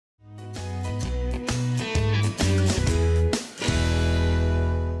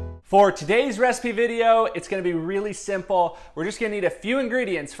For today's recipe video, it's going to be really simple. We're just going to need a few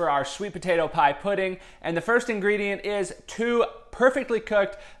ingredients for our sweet potato pie pudding. And the first ingredient is 2 perfectly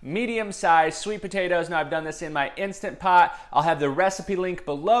cooked, medium-sized sweet potatoes. Now I've done this in my Instant Pot. I'll have the recipe link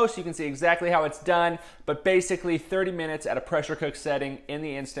below so you can see exactly how it's done. But basically 30 minutes at a pressure cook setting in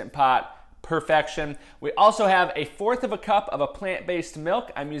the Instant Pot. Perfection. We also have 1/4 cup of a plant-based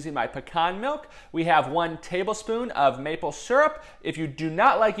milk. I'm using my pecan milk. We have 1 tablespoon of maple syrup. If you do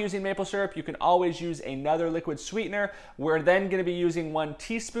not like using maple syrup, you can always use another liquid sweetener. We're then going to be using 1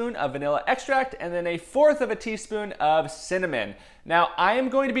 teaspoon of vanilla extract and then 1/4 teaspoon of cinnamon. Now, I am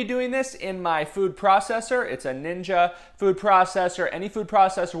going to be doing this in my food processor. It's a Ninja food processor. Any food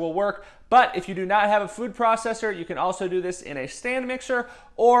processor will work. But if you do not have a food processor, you can also do this in a stand mixer,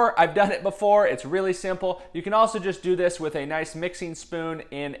 or I've done it before, it's really simple. You can also just do this with a nice mixing spoon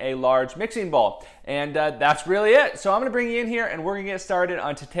in a large mixing bowl. And that's really it. So I'm gonna bring you in here and we're gonna get started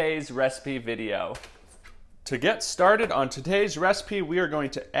on today's recipe video. To get started on today's recipe, we are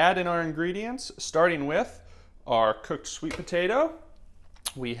going to add in our ingredients, starting with our cooked sweet potato.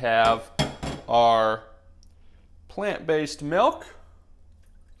 We have our plant-based milk,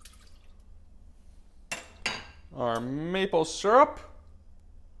 our maple syrup,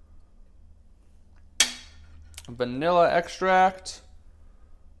 vanilla extract,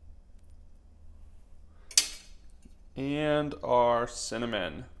 and our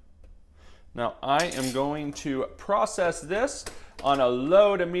cinnamon. Now I am going to process this on a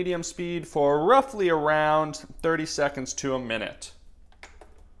low to medium speed for roughly around 30 seconds to a minute.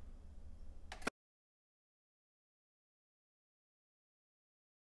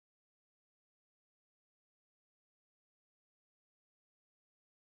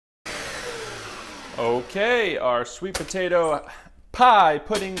 Okay, our sweet potato pie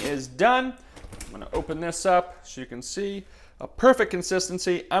pudding is done. I'm gonna open this up so you can see a perfect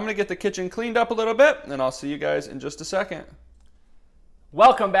consistency. I'm gonna get the kitchen cleaned up a little bit and I'll see you guys in just a second.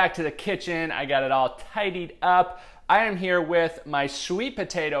 Welcome back to the kitchen. I got it all tidied up. I am here with my sweet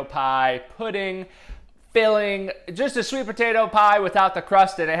potato pie pudding filling, just a sweet potato pie without the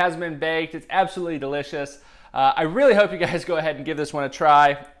crust and it hasn't been baked. It's absolutely delicious. I really hope you guys go ahead and give this one a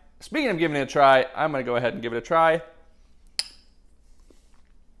try. Speaking of giving it a try, I'm going to go ahead and give it a try.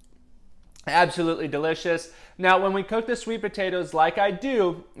 Absolutely delicious. Now, when we cook the sweet potatoes like I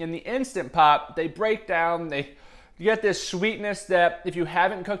do in the Instant Pot, they break down. You get this sweetness that if you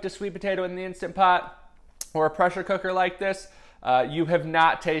haven't cooked a sweet potato in the Instant Pot or a pressure cooker like this, you have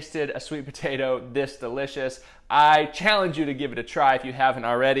not tasted a sweet potato this delicious. I challenge you to give it a try if you haven't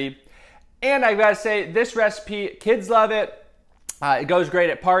already. And I gotta say, this recipe, kids love it. It goes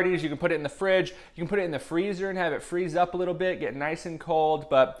great at parties. You can put it in the fridge. You can put it in the freezer and have it freeze up a little bit, get nice and cold.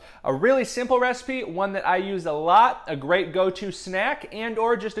 But a really simple recipe, one that I use a lot, a great go-to snack and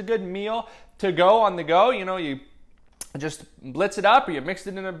or just a good meal to go on the go. You know, you just blitz it up or you mix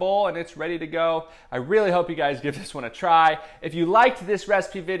it in a bowl and it's ready to go. I really hope you guys give this one a try. If you liked this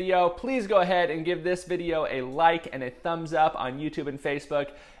recipe video, please go ahead and give this video a like and a thumbs up on YouTube and Facebook.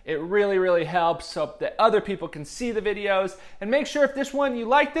 It really, really helps so that other people can see the videos. And make sure if you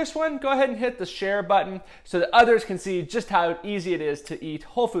like this one, go ahead and hit the share button so that others can see just how easy it is to eat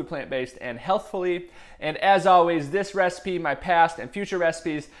whole food, plant-based, and healthfully. And as always, this recipe, my past and future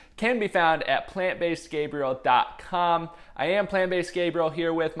recipes, can be found at plantbasedgabriel.com. I am Plant-Based Gabriel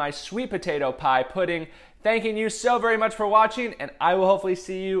here with my sweet potato pie pudding. Thanking you so very much for watching, and I will hopefully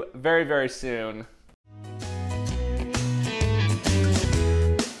see you very, very soon.